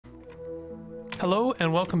Hello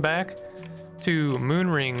and welcome back to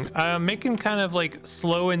Moonring. I'm making kind of like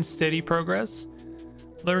slow and steady progress,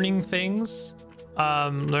 learning things,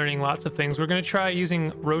 learning lots of things. We're going to try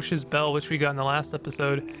using Roche's bell, which we got in the last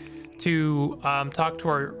episode, to talk to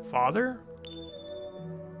our father.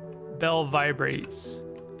 Bell vibrates.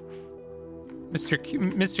 Mr.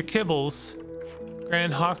 Kibbles,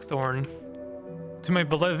 Grand Hawkthorn, to my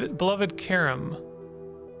beloved Karam.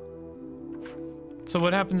 So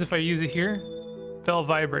what happens if I use it here? Bell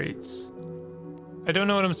vibrates. I don't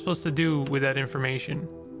know what I'm supposed to do with that information.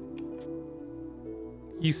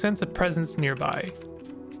 You sense a presence nearby.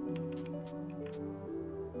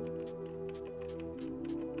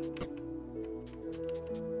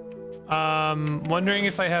 Wondering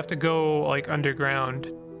if I have to go like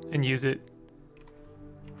underground and use it.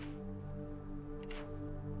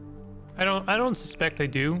 I don't suspect I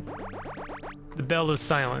do. The bell is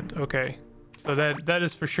silent. Okay. So that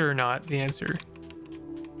is for sure not the answer.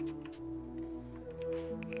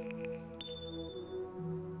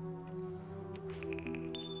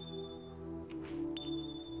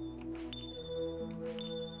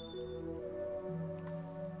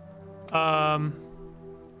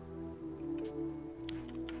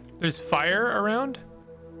 There's fire around?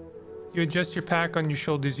 You adjust your pack on your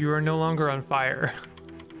shoulders. You are no longer on fire.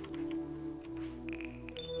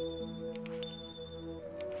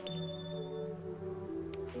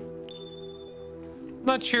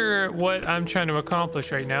 Not sure what I'm trying to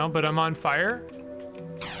accomplish right now, but I'm on fire.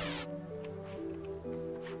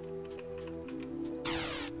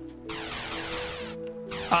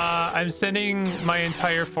 I'm setting my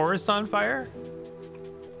entire forest on fire.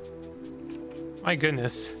 My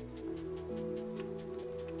goodness.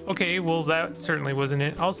 Okay, well that certainly wasn't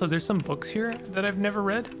it. Also, there's some books here that I've never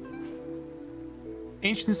read.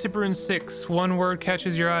 Ancient Siberun 6, one word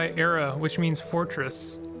catches your eye, era, which means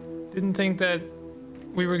fortress. Didn't think that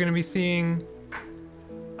we were going to be seeing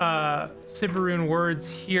Siberun words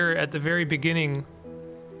here at the very beginning.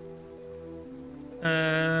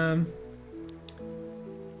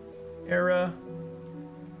 Era,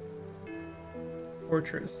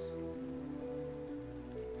 fortress.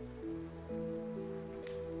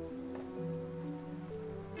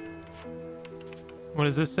 What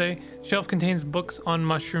does this say? Shelf contains books on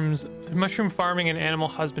mushrooms, mushroom farming and animal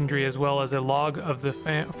husbandry, as well as a log of the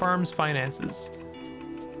farm's finances.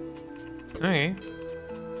 Okay.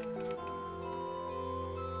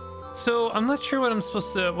 So I'm not sure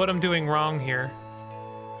what I'm doing wrong here.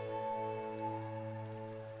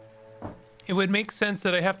 It would make sense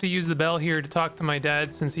that I have to use the bell here to talk to my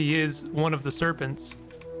dad, since he is one of the serpents.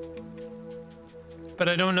 But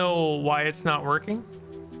I don't know why it's not working.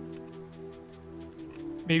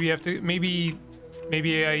 Maybe I have to, maybe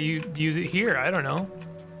I use it here. I don't know.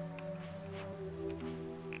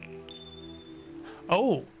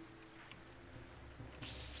 Oh.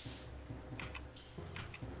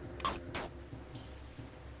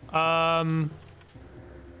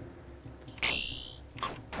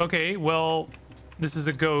 Okay, well, this is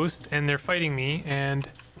a ghost and they're fighting me and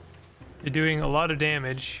they're doing a lot of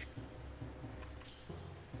damage.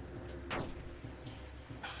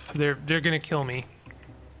 They're gonna kill me.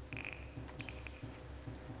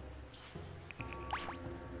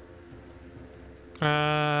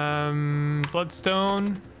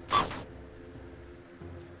 Bloodstone.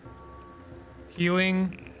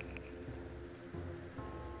 Healing.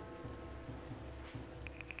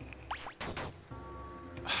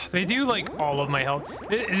 They do like all of my health.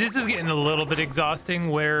 This is getting a little bit exhausting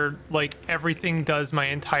where like everything does my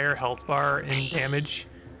entire health bar in damage.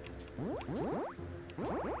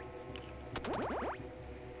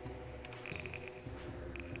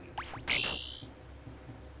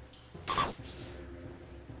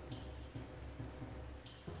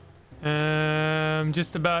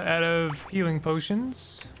 Just about out of healing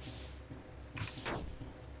potions.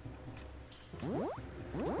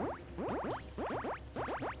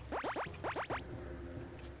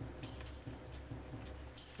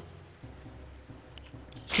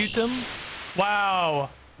 Shoot them. Wow.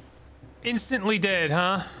 Instantly dead,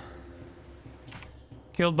 huh?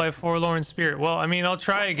 Killed by forlorn spirit. Well, I mean, I'll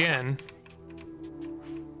try again.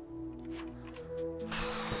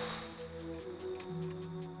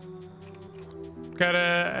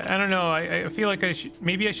 I don't know. I feel like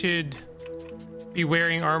maybe I should be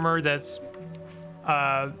wearing armor that's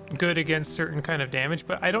good against certain kind of damage,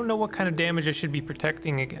 but I don't know what kind of damage I should be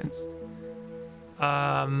protecting against.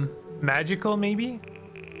 Magical, maybe?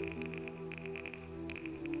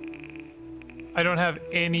 I don't have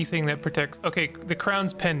anything that protects. Okay, the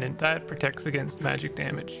crown's pendant, that protects against magic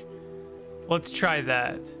damage. Let's try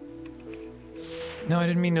that. No, I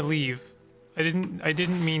didn't mean to leave. I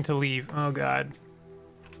didn't mean to leave. Oh god.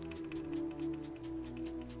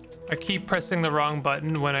 I keep pressing the wrong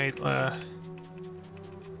button when I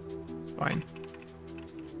it's fine.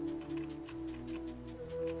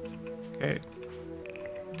 Okay.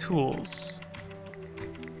 Tools.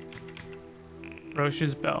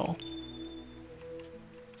 Roche's bell.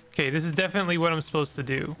 Okay, this is definitely what I'm supposed to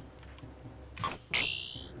do.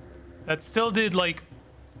 That still did like,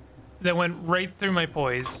 that went right through my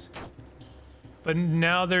poise. But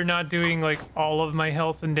now they're not doing like all of my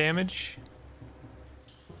health and damage.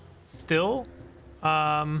 Still.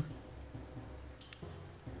 Let's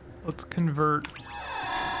convert.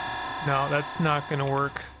 No, that's not gonna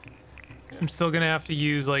work. I'm still gonna have to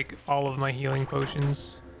use like all of my healing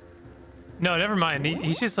potions. No, never mind.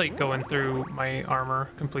 He's just like going through my armor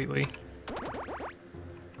completely.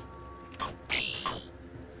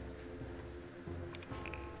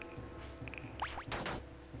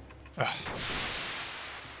 Ugh.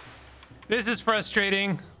 This is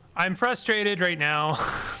frustrating. I'm frustrated right now.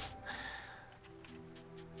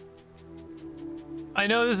 I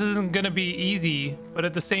know this isn't gonna be easy, but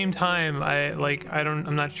at the same time,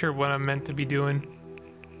 I'm not sure what I'm meant to be doing.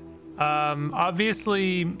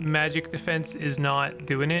 Obviously magic defense is not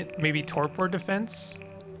doing it. Maybe torpor defense.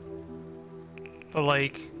 But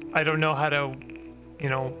like, I don't know how to, you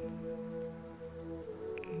know,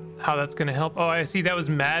 how that's gonna help. Oh, I see, that was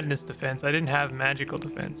madness defense. I didn't have magical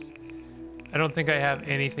defense. I don't think I have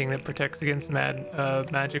anything that protects against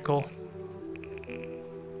magical.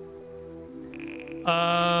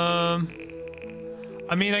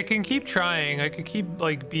 I mean, I can keep trying. I could keep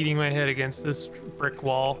like beating my head against this brick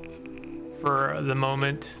wall for the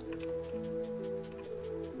moment,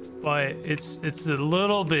 but it's a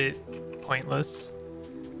little bit pointless.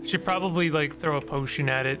 I should probably like throw a potion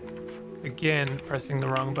at it. Again, pressing the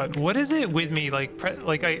wrong button. What is it with me?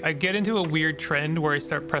 Like, I get into a weird trend where I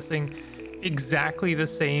start pressing exactly the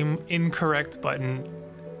same incorrect button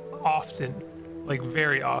often, like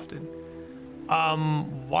very often.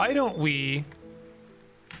 Why don't we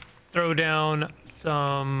throw down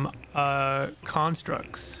some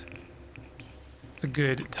constructs? It's a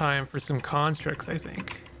good time for some constructs, I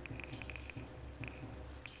think.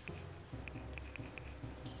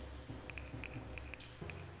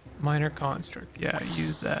 Minor construct, yeah,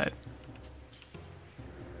 use that.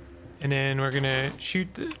 And then we're gonna shoot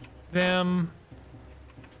them.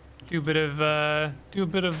 Do a bit of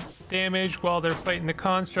damage while they're fighting the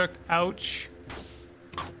construct. Ouch.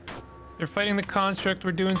 They're fighting the construct,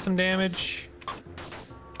 we're doing some damage.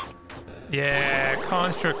 Yeah,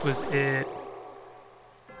 construct was it.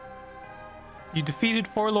 You defeated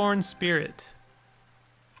Forlorn Spirit.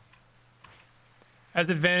 As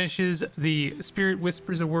it vanishes, the spirit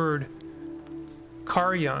whispers a word.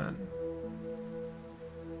 Carrion.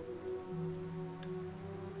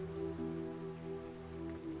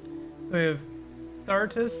 So we have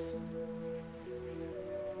Thartus.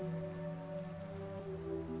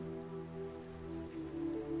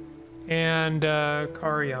 And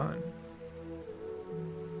Carrion.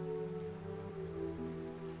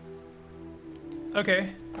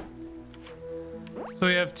 Okay. So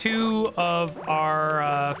we have 2 of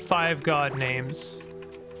our 5 god names.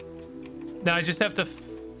 Now I just have to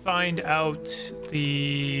find out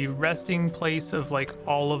the resting place of like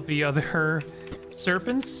all of the other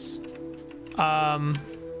serpents.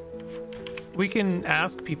 We can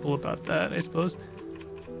ask people about that, I suppose.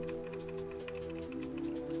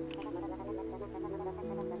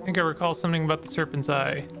 I think I recall something about the Serpent's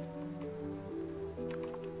Eye.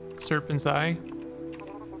 Serpent's Eye?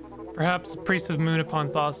 Perhaps the priests of Moon upon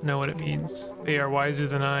Thoth know what it means. They are wiser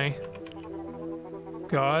than I.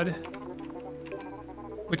 God?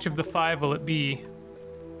 Which of the 5 will it be?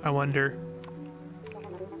 I wonder.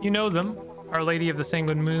 You know them. Our Lady of the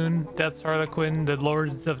Sanguine Moon, Death's Harlequin, the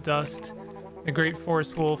Lords of Dust, the Great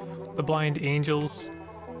Forest Wolf, the Blind Angels.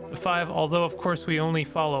 The 5, although of course we only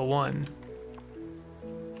follow one.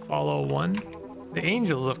 Follow one? The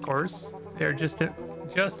angels, of course. They are just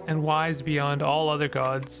and wise beyond all other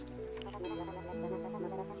gods.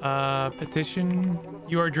 Petition.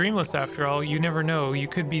 You are dreamless after all. You never know. You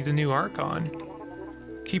could be the new Archon.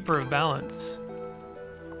 Keeper of Balance.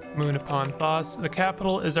 Moon upon Thoth. The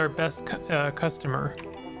capital is our best customer.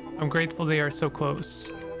 I'm grateful they are so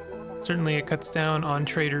close. Certainly it cuts down on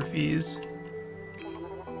trader fees.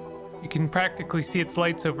 You can practically see its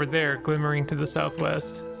lights over there, glimmering to the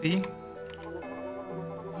southwest. See?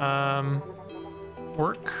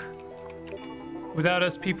 Work. Without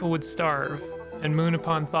us, people would starve, and Moon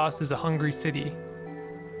upon Thoth is a hungry city.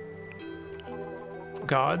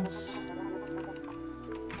 Gods.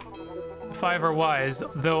 The 5 are wise,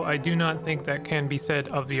 though I do not think that can be said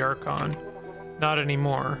of the Archon. Not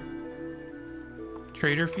anymore.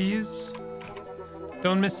 Trader fees?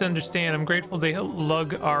 Don't misunderstand. I'm grateful they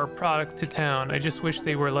lug our product to town. I just wish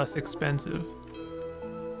they were less expensive.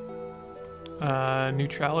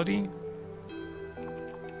 Neutrality?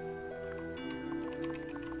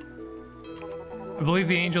 I believe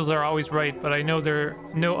the angels are always right, but I know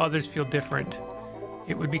others feel different.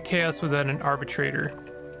 It would be chaos without an arbitrator.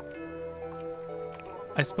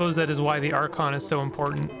 I suppose that is why the Archon is so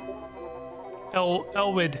important.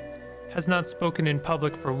 Elwood has not spoken in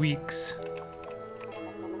public for weeks.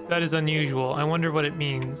 That is unusual. I wonder what it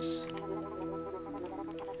means.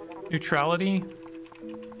 Neutrality?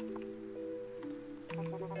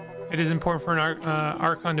 It is important for an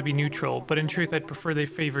Archon to be neutral, but in truth I'd prefer they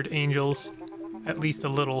favored angels, at least a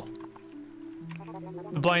little.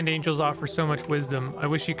 The blind angels offer so much wisdom. I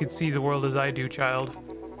wish you could see the world as I do, child.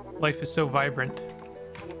 Life is so vibrant.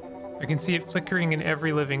 I can see it flickering in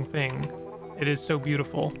every living thing. It is so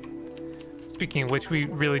beautiful. Speaking of which, we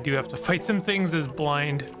really do have to fight some things as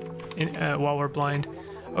blind, while we're blind.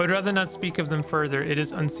 I would rather not speak of them further. It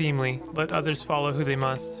is unseemly. Let others follow who they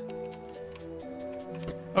must.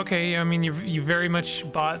 Okay, I mean, you very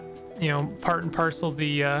much bought, you know, part and parcel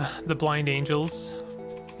the blind angels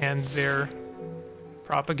and their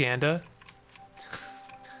propaganda.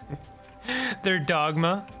 Their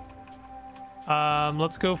dogma.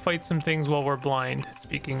 Let's go fight some things while we're blind,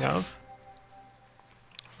 speaking of.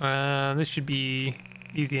 This should be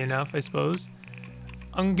easy enough, I suppose.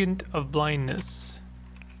 Unguent of blindness.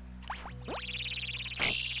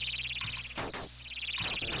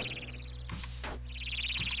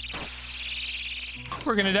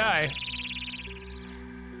 We're gonna die.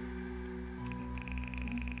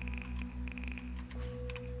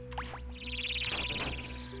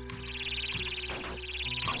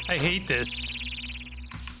 I hate this.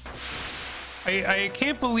 I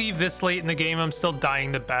can't believe this late in the game I'm still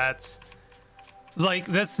dying to bats. Like,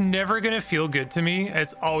 that's never gonna feel good to me.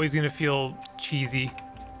 It's always gonna feel cheesy.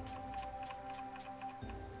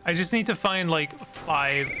 I just need to find like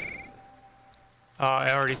 5. Oh,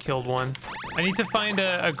 I already killed one. I need to find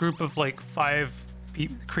a group of like 5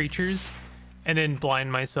 creatures and then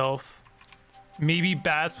blind myself. Maybe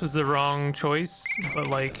bats was the wrong choice, but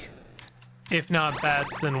like, if not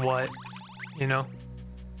bats, then what? You know?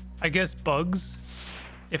 I guess bugs.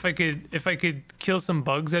 If I could kill some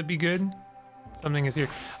bugs, that'd be good. Something is here.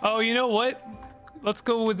 Oh, you know what? Let's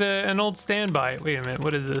go with an old standby. Wait a minute,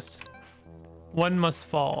 what is this? One must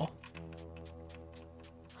fall.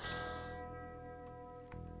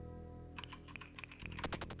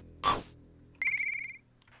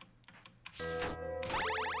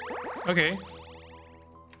 Okay.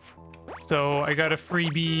 So I got a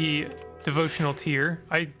freebie devotional tier.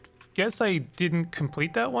 I guess I didn't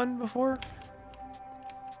complete that one before.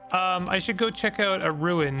 I should go check out a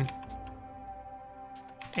ruin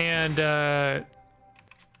and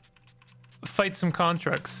fight some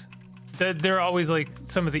constructs. They're always like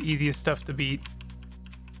some of the easiest stuff to beat.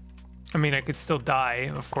 I mean, I could still die,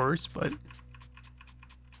 of course, but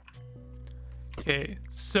okay.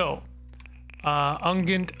 So,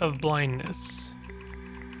 Unguent of blindness.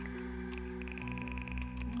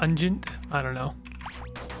 Ungent? I don't know.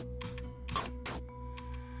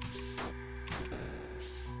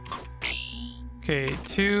 Okay,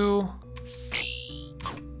 2,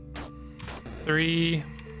 3,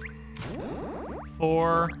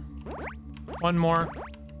 4, one more,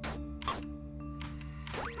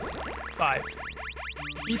 5.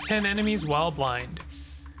 Beat 10 enemies while blind.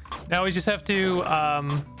 Now we just have to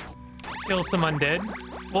kill some undead.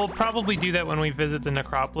 We'll probably do that when we visit the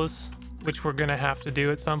necropolis, which we're gonna have to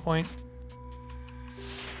do at some point.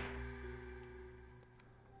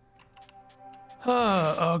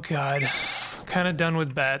 Oh god. Kind of done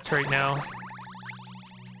with bats right now.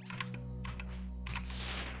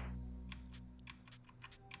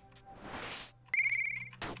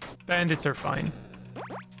 Bandits are fine.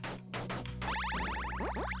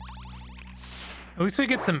 At least we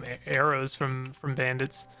get some arrows from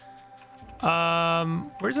bandits.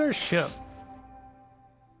 Where's our ship?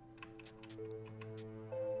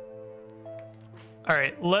 All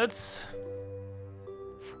right, let's...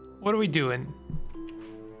 What are we doing?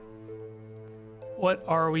 What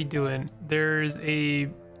are we doing? There's a...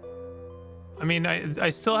 I mean,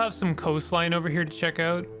 I still have some coastline over here to check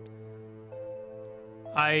out.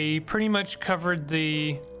 I pretty much covered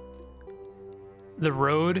the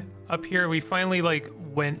road up here. We finally like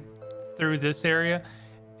went through this area,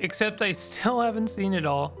 except I still haven't seen it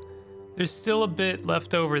all. There's still a bit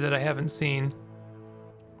left over that I haven't seen.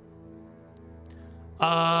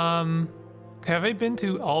 Have I been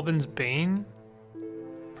to Albin's Bane?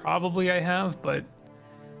 Probably I have, but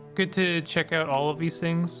good to check out all of these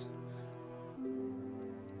things.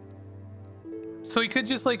 So we could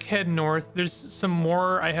just like head north. There's some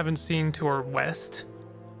more I haven't seen to our west.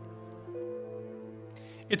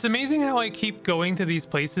 It's amazing how I keep going to these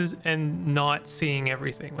places and not seeing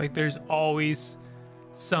everything. Like there's always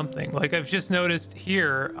something. Like I've just noticed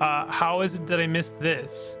here, how is it that I missed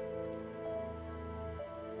this?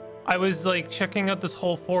 I was like checking out this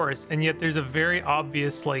whole forest, and yet there's a very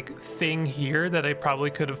obvious like thing here that I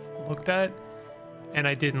probably could have looked at and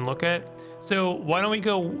I didn't look at. So why don't we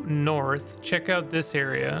go north, check out this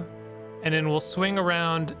area, and then we'll swing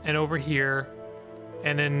around and over here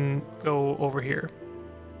and then go over here.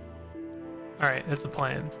 All right, that's the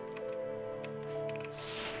plan.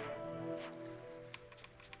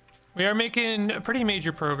 We are making pretty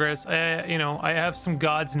major progress. You know, I have some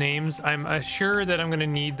gods' names. I'm sure that I'm going to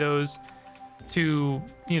need those to,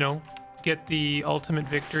 you know, get the ultimate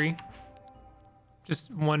victory. Just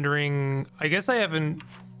wondering, I guess I haven't...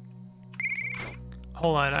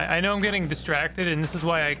 Hold on, I know I'm getting distracted, and this is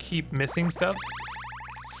why I keep missing stuff.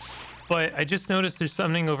 But I just noticed there's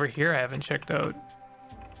something over here I haven't checked out.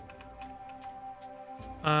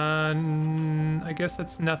 I guess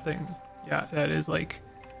that's nothing. Yeah, that is like...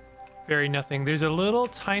 very nothing. There's a little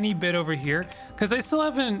tiny bit over here because I still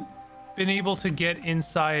haven't been able to get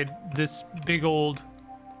inside this big old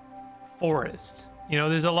forest. You know,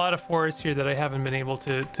 there's a lot of forest here that I haven't been able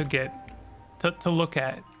to look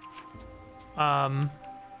at. I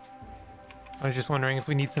was just wondering if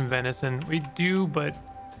we need some venison. We do, but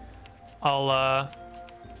I'll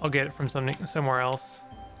get it from somewhere else.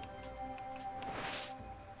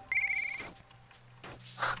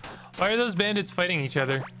 Why are those bandits fighting each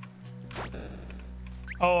other?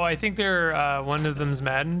 Oh, I think they're, one of them's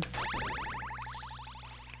maddened.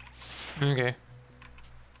 Okay.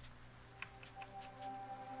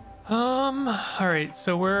 Alright,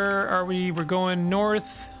 so where are we? We're going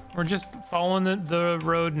north. We're just following the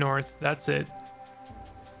road north. That's it.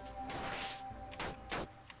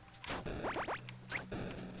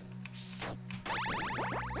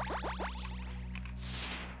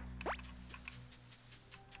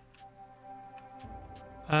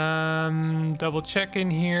 Double check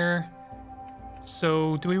in here.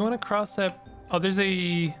 So do we want to cross that? Oh, there's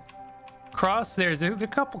a cross there. There's a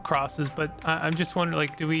couple crosses, but I'm just wondering,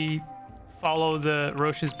 like, do we follow the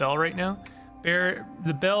Roche's bell right now?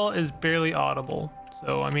 The bell is barely audible.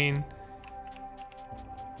 So, I mean,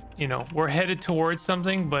 you know, we're headed towards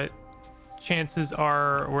something, but chances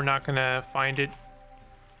are we're not going to find it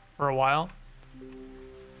for a while.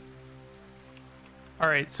 All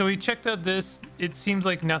right, so we checked out this. It seems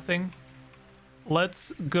like nothing.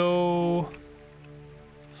 Let's go.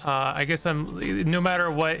 I guess no matter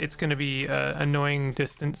what, it's going to be annoying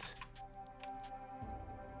distance.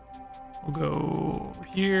 We'll go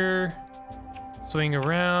here, swing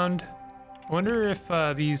around. I wonder if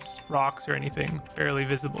these rocks are anything barely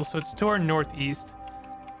visible. So it's to our northeast.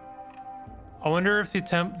 I wonder if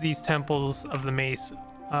these temples of the mace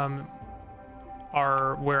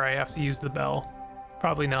are where I have to use the bell.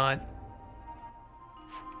 Probably not.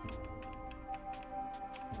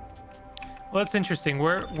 Well, that's interesting.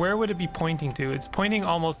 Where would it be pointing to? It's pointing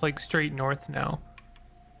almost like straight north now.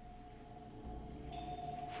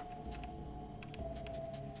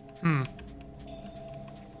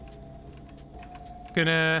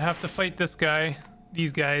 Gonna have to fight this guy.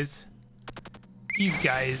 These guys.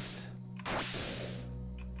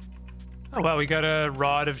 Oh wow, we got a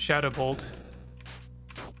rod of Shadow Bolt.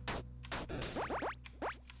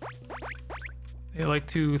 They like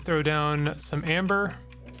to throw down some amber.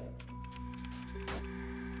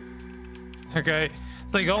 Okay,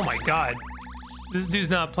 it's like, oh my god, this dude's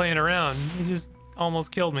not playing around. He just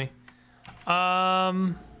almost killed me.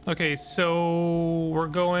 Okay, so we're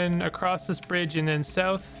going across this bridge and then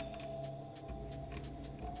south.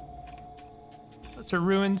 Lesser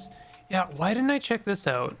ruins. Yeah, why didn't I check this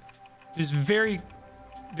out? There's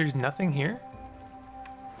nothing here?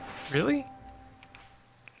 Really?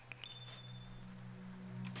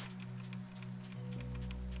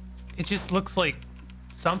 It just looks like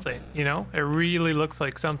something, you know? It really looks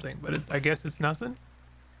like something, but I guess it's nothing.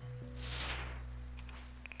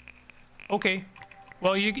 Okay.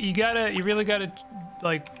 Well, you really gotta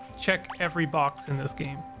like check every box in this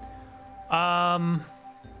game. Well,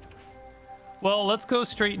 let's go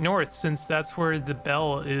straight north since that's where the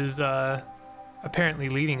bell is apparently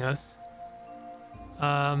leading us.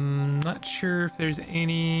 Not sure if there's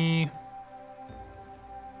any.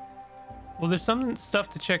 Well, there's some stuff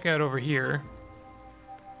to check out over here.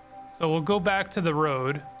 So we'll go back to the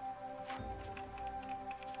road.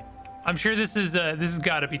 I'm sure this has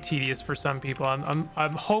got to be tedious for some people.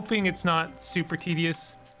 I'm hoping it's not super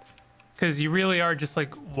tedious, because you really are just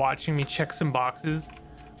like watching me check some boxes.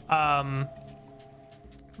 But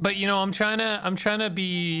you know, I'm trying to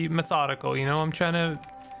be methodical. You know, I'm trying to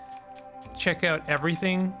check out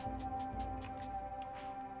everything.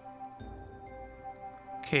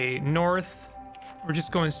 Okay, north. We're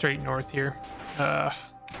just going straight north here.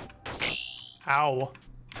 Ow.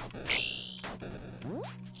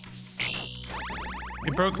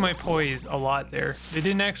 It broke my poise a lot there. They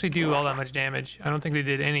didn't actually do all that much damage. I don't think they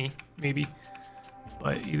did any, maybe.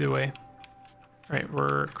 But either way. All right,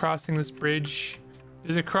 we're crossing this bridge.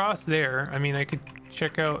 There's a cross there. I mean, I could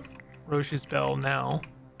check out Roche's bell now.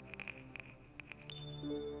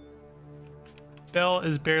 Bell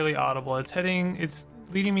is barely audible. It's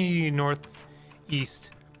leading me northeast.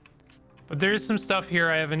 But there's some stuff here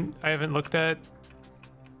I haven't looked at.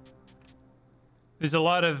 There's a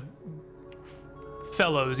lot of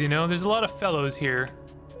fellows, you know? There's a lot of fellows here.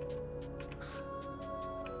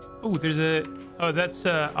 Oh, that's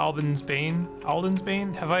Alden's Bane. Alden's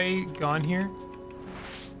Bane? Have I gone here?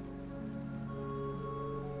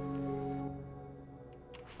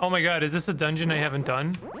 Oh my god, is this a dungeon I haven't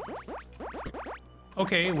done?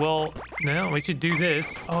 Okay, well, no, we should do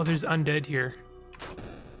this. Oh, there's undead here.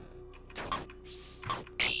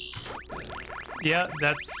 Yeah,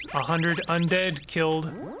 that's 100 undead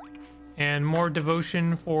killed. And more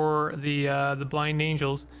devotion for the blind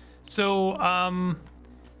angels. So,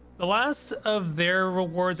 the last of their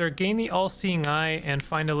rewards are gain the all-seeing eye and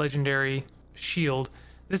find a legendary shield.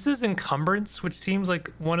 This is encumbrance, which seems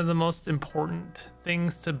like one of the most important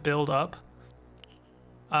things to build up.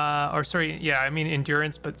 Or sorry, yeah, I mean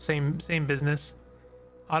endurance, but same business.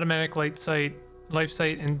 Automatic life sight,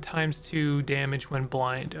 and ×2 damage when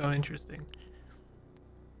blind. Oh, interesting.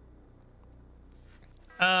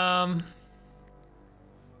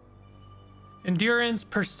 Endurance,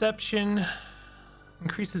 perception,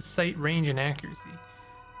 increases sight range and accuracy.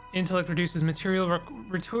 Intellect reduces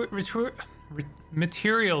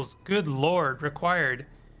materials, good lord, required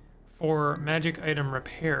for magic item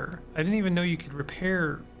repair. I didn't even know you could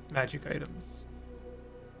repair magic items.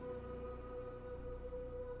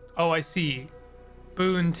 Oh, I see.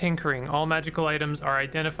 Boon tinkering. All magical items are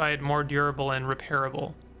identified more durable and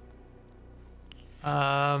repairable.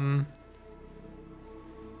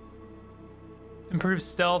 Improves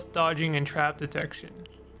stealth, dodging, and trap detection.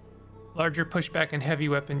 Larger pushback and heavy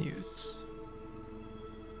weapon use.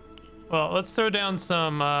 Well, let's throw down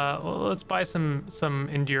some. Let's buy some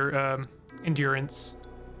endurance.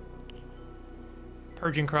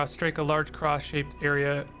 Purging cross. Strike a large cross-shaped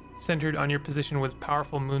area centered on your position with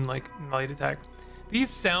powerful moonlight attack. These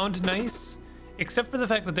sound nice, except for the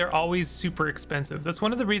fact that they're always super expensive. That's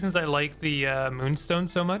one of the reasons I like the moonstone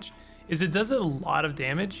so much. Is it does a lot of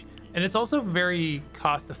damage, and it's also very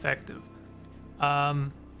cost-effective.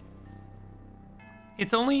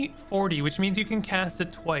 It's only 40, which means you can cast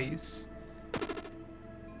it twice.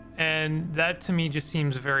 And that to me just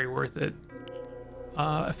seems very worth it.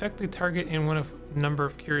 Affect the target in one of a number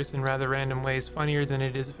of curious and rather random ways, funnier than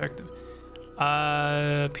it is effective.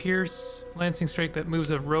 Pierce, lancing strike that moves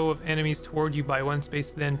a row of enemies toward you by one space,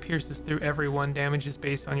 then pierces through everyone. Damage is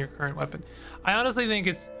based on your current weapon. I honestly think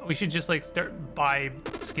we should just like start buy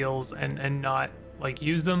skills and not like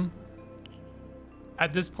use them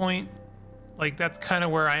at this point. Like, that's kind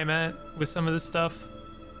of where I'm at with some of this stuff.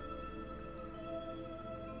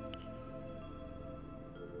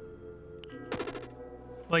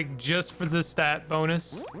 Like, just for the stat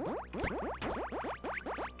bonus.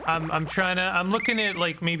 I'm looking at,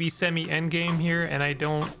 like, maybe semi-endgame here, and I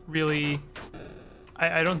don't really...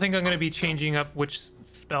 I don't think I'm going to be changing up which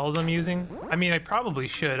spells I'm using. I mean, I probably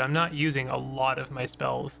should. I'm not using a lot of my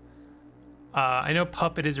spells. I know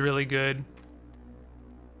Puppet is really good.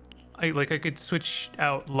 I could switch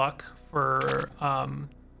out luck for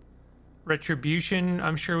retribution.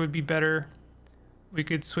 I'm sure would be better. We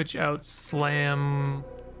could switch out slam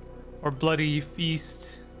or bloody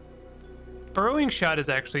feast. Burrowing shot is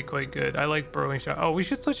actually quite good. I like burrowing shot. Oh, we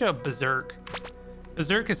should switch out berserk.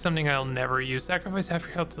 Berserk is something I'll never use. Sacrifice half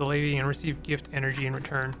your health to the lady and receive gift energy in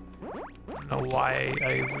return. I don't know why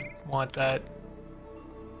I would want that.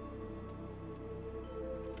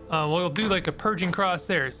 Well, we'll do like a purging cross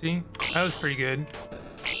there, see? That was pretty good.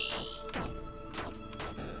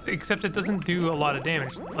 Except it doesn't do a lot of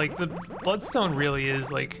damage. Like, the bloodstone really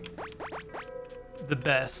is, like, the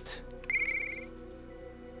best.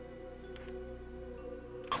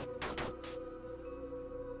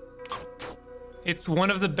 It's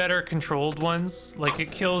one of the better controlled ones. Like,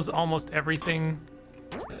 it kills almost everything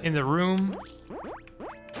in the room.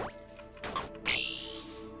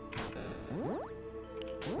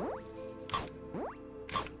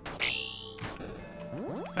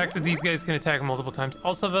 fact that these guys can attack multiple times.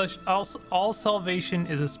 All salvation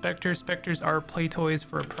is a specter. Specters are play toys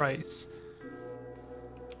for a price.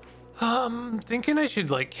 Thinking I should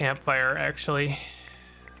like campfire actually.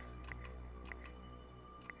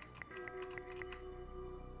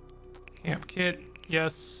 Camp kit,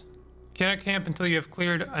 yes. Cannot camp until you have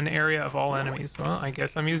cleared an area of all enemies. Well, I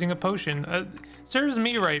guess I'm using a potion. Serves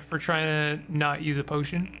me right for trying to not use a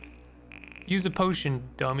potion. Use a potion,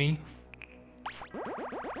 dummy.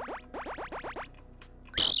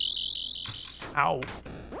 Ow.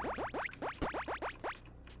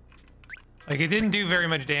 Like, it didn't do very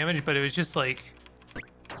much damage, but it was just, like,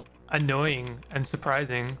 annoying and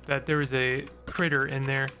surprising that there was a critter in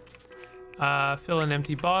there. Fill an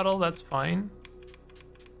empty bottle, that's fine.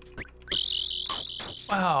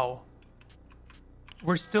 Wow.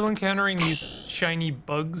 We're still encountering these shiny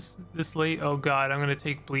bugs this late. Oh god, I'm gonna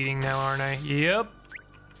take bleeding now, aren't I? Yep.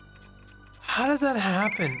 How does that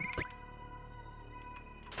happen?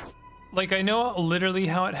 Like, I know literally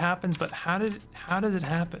how it happens, but how does it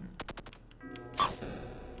happen?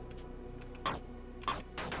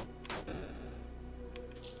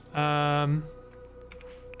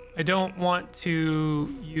 I don't want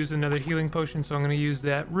to use another healing potion, so I'm going to use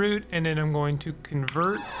that root, and then I'm going to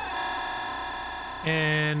convert.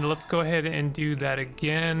 And let's go ahead and do that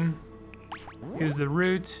again. Use the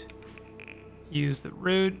root. Use the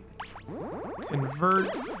root. Convert.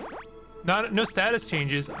 No status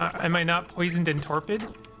changes. Am I not poisoned and torpid?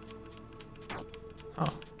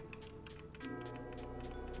 Oh.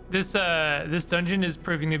 This dungeon is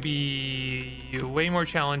proving to be way more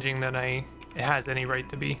challenging than it has any right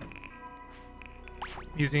to be.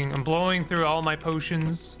 I'm blowing through all my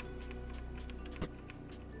potions.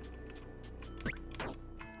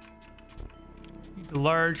 Need the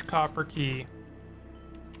large copper key.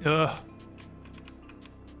 Ugh.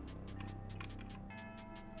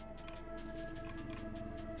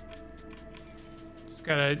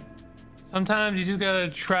 Sometimes you just gotta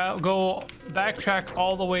backtrack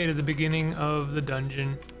all the way to the beginning of the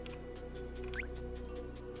dungeon.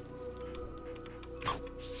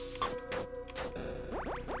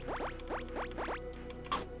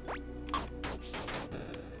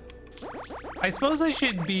 I suppose I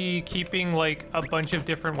should be keeping like a bunch of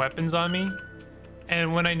different weapons on me,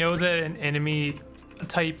 and when I know that an enemy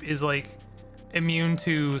type is like immune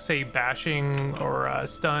to, say, bashing or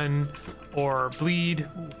stun or bleed,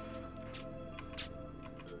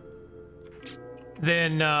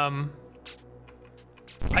 then I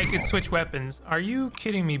could switch weapons. Are you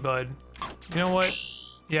kidding me, bud? You know what?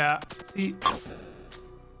 Yeah. See,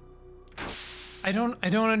 I don't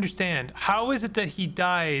understand. How is it that he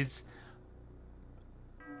dies?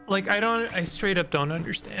 Like, I straight up don't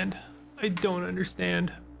understand. I don't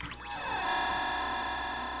understand.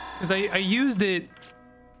 Because I used it.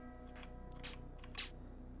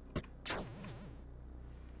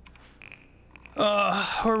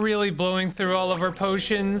 We're really blowing through all of our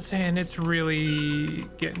potions, and it's really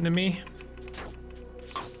getting to me.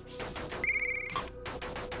 I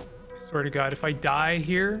swear to God, if I die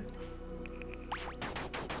here...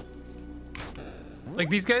 Like,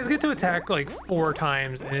 these guys get to attack like 4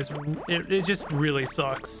 times, and it just really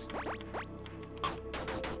sucks.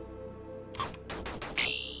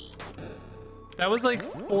 That was like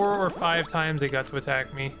 4 or 5 times they got to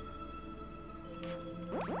attack me.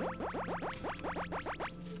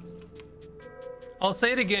 I'll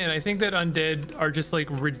say it again, I think that undead are just like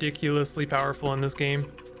ridiculously powerful in this game.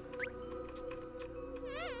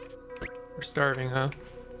 We're starving, huh?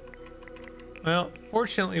 Well,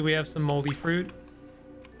 fortunately we have some moldy fruit.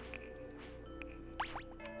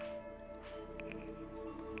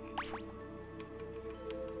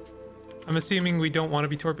 I'm assuming we don't want to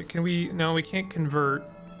be torpid. Can we? No, we can't convert.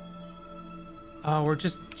 We're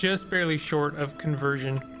just barely short of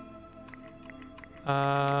conversion.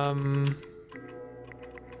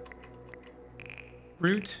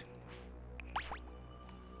 Root.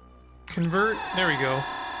 Convert. There we go.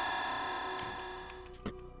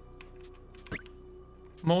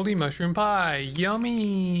 Moldy mushroom pie.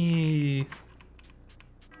 Yummy.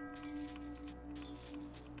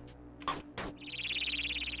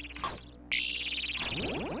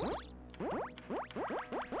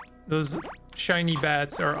 Those shiny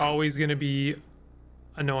bats are always going to be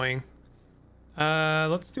annoying.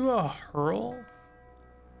 Let's do a hurl.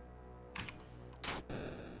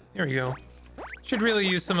 There we go. Should really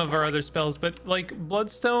use some of our other spells, but like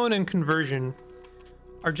Bloodstone and Conversion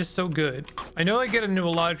are just so good. I know I get into a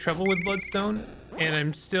lot of trouble with Bloodstone, and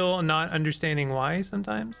I'm still not understanding why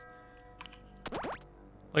sometimes.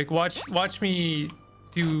 Like, watch me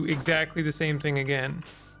do exactly the same thing again.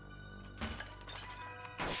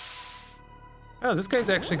 Oh, this guy's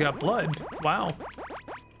actually got blood. Wow.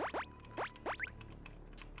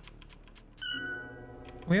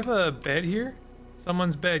 We have a bed here?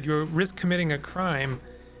 Someone's bed. You risk committing a crime.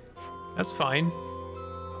 That's fine.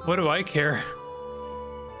 What do I care?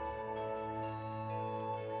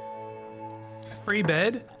 Free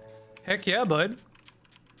bed? Heck yeah, bud.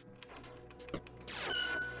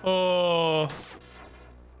 Oh.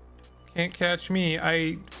 Can't catch me.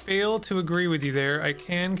 I fail to agree with you there. I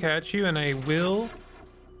can catch you and I will.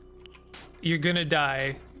 You're gonna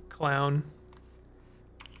die, clown.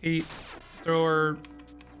 8 thrower.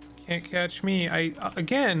 Can't catch me.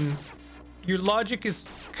 Again, your logic is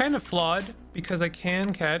kind of flawed because I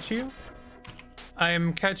can catch you. I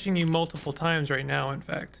am catching you multiple times right now, in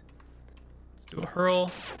fact. Let's do a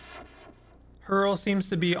hurl. Hurl seems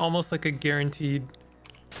to be almost like a guaranteed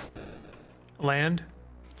land.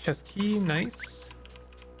 Chest key, nice.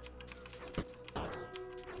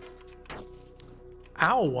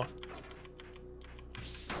 Ow.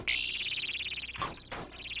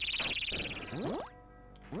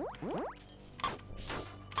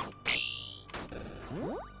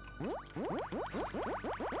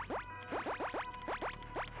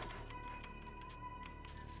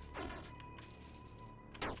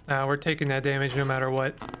 We're taking that damage no matter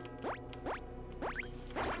what.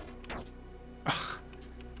 Ugh.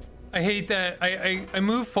 I hate that. I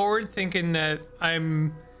move forward thinking that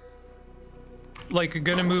I'm like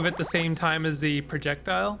gonna move at the same time as the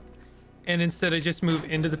projectile, and instead I just move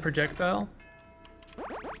into the projectile.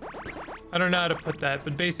 I don't know how to put that,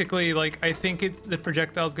 but basically, like, I think it's the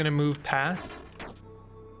projectile's gonna move past.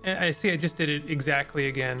 And I see I just did it exactly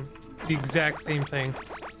again. The exact same thing.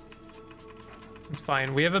 It's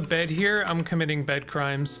fine. We have a bed here. I'm committing bed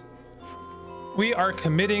crimes. We are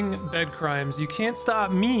committing bed crimes. You can't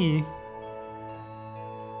stop me.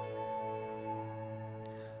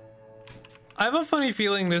 I have a funny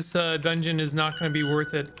feeling this dungeon is not going to be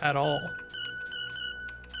worth it at all.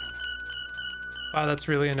 Wow, that's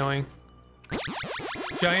really annoying.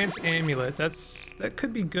 Giant's amulet. That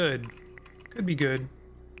could be good. Could be good.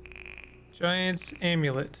 Giant's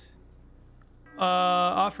amulet.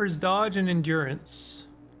 Offers dodge and endurance.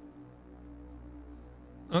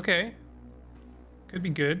 Okay. Could be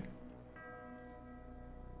good.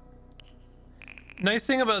 Nice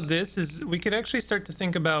thing about this is we could actually start to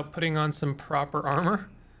think about putting on some proper armor.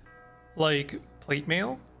 Like plate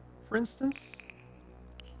mail, for instance.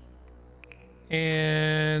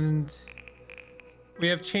 And we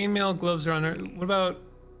have chainmail, gloves are on our... What about...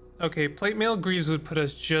 Okay, plate mail greaves would put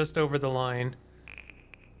us just over the line.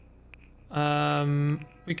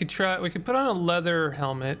 We could put on a leather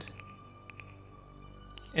helmet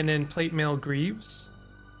and then plate mail greaves.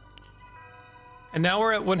 And now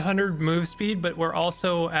we're at 100 move speed, but we're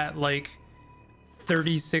also at like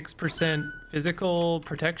 36% physical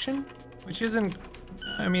protection, which isn't,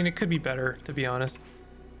 I mean, it could be better, to be honest.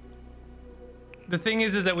 The thing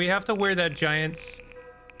is that we have to wear that giant's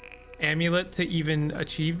amulet to even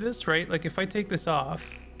achieve this, right? Like if I take this off,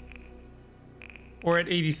 we're at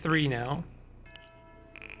 83 now.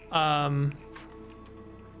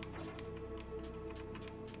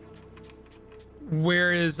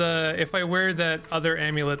 Whereas if I wear that other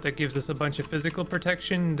amulet that gives us a bunch of physical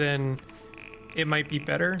protection, then it might be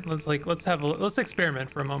better. Let's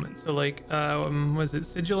experiment for a moment. So like, was it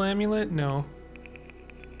sigil amulet? No.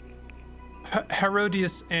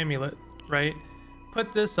 Herodias amulet, right?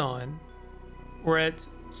 Put this on. We're at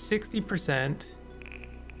 60%.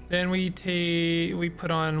 Then we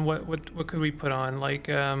put on what could we put on? Like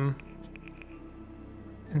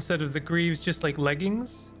instead of the greaves, just like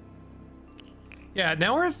leggings. Yeah,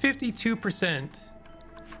 now we're at 52%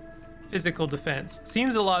 physical defense.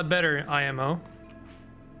 Seems a lot better, IMO.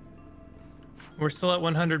 We're still at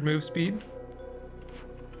 100 move speed.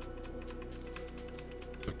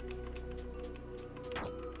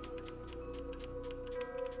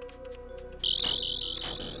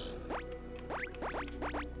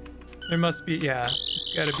 There must be, yeah,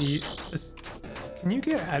 there's gotta be this. Can you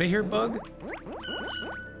get out of here, bug?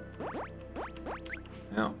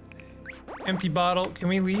 No. Empty bottle. Can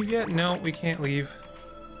we leave yet? No, we can't leave.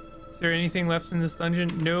 Is there anything left in this dungeon?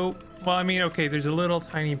 Nope. Well, I mean, okay, there's a little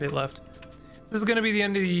tiny bit left. This is gonna be the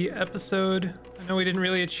end of the episode. I know we didn't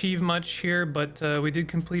really achieve much here, but we did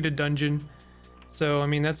complete a dungeon. So, I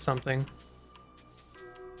mean, that's something.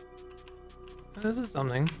 This is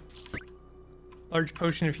something. Large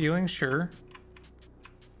potion of healing, sure.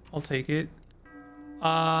 I'll take it.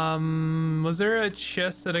 Was there a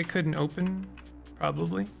chest that I couldn't open?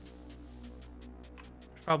 Probably.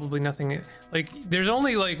 Probably nothing. Like, there's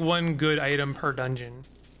only like one good item per dungeon.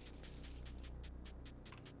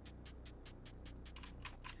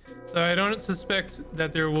 So I don't suspect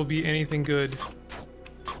that there will be anything good.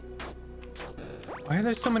 Why are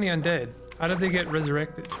there so many undead? How did they get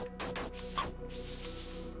resurrected?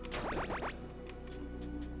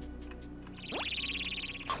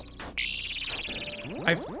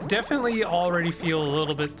 I definitely already feel a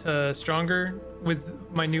little bit stronger with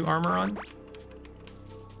my new armor on.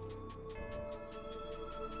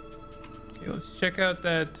 Okay, let's check out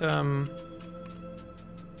that.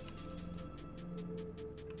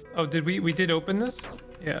 Oh, did we did open this?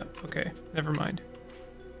 Yeah. Okay. Never mind.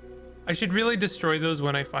 I should really destroy those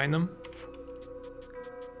when I find them,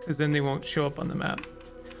 because then they won't show up on the map.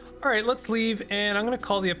 All right, let's leave, and I'm gonna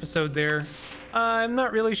call the episode there. I'm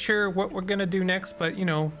not really sure what we're gonna do next, but you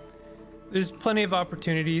know, there's plenty of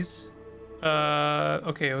opportunities.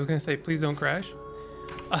 Okay, I was gonna say please don't crash.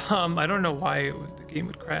 I don't know why the game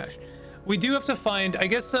would crash. We do have to find, I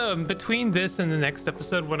guess, between this and the next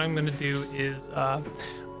episode, what I'm gonna do is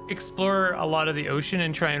explore a lot of the ocean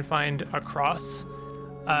and try and find a cross,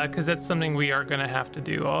 because that's something we are gonna have to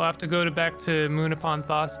do. I'll have to go back to Moon upon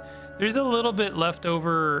Thos. There's a little bit left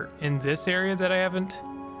over in this area that I haven't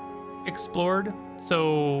explored,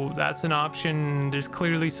 so that's an option. There's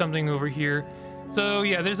clearly something over here. So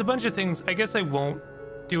yeah, there's a bunch of things. I guess I won't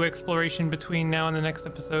do exploration between now and the next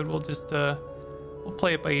episode. We'll just we'll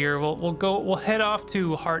play it by ear. We'll head off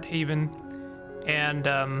to Hearthaven and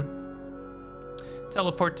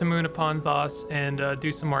teleport to Moon upon Thos and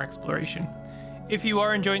do some more exploration. If you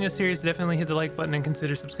are enjoying this series, definitely hit the like button and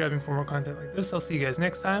consider subscribing for more content like this. I'll see you guys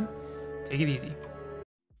next time. Take it easy.